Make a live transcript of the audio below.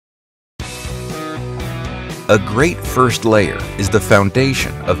A great first layer is the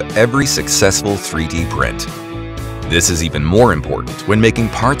foundation of every successful 3D print. This is even more important when making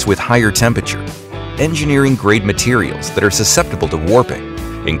parts with higher temperature, engineering-grade materials that are susceptible to warping,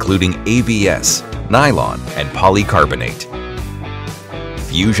 including ABS, nylon, and polycarbonate.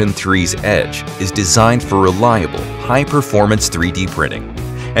 Fusion3's EDGE is designed for reliable, high-performance 3D printing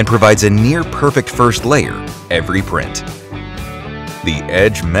and provides a near-perfect first layer every print. The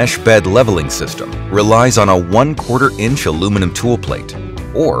EDGE mesh bed leveling system relies on a 1/4 inch aluminum tool plate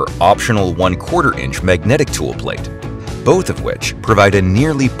or optional 1/4 inch magnetic tool plate, both of which provide a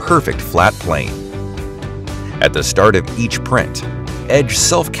nearly perfect flat plane. At the start of each print, EDGE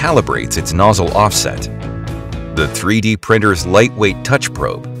self-calibrates its nozzle offset. The 3D printer's lightweight touch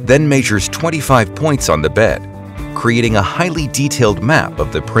probe then measures 25 points on the bed, creating a highly detailed map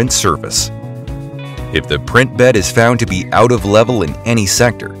of the print surface. If the print bed is found to be out of level in any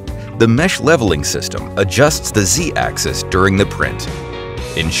sector, the mesh leveling system adjusts the Z-axis during the print,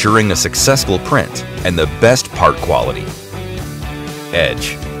 ensuring a successful print and the best part quality.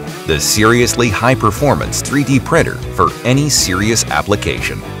 EDGE, the seriously high-performance 3D printer for any serious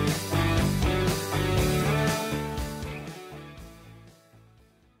application.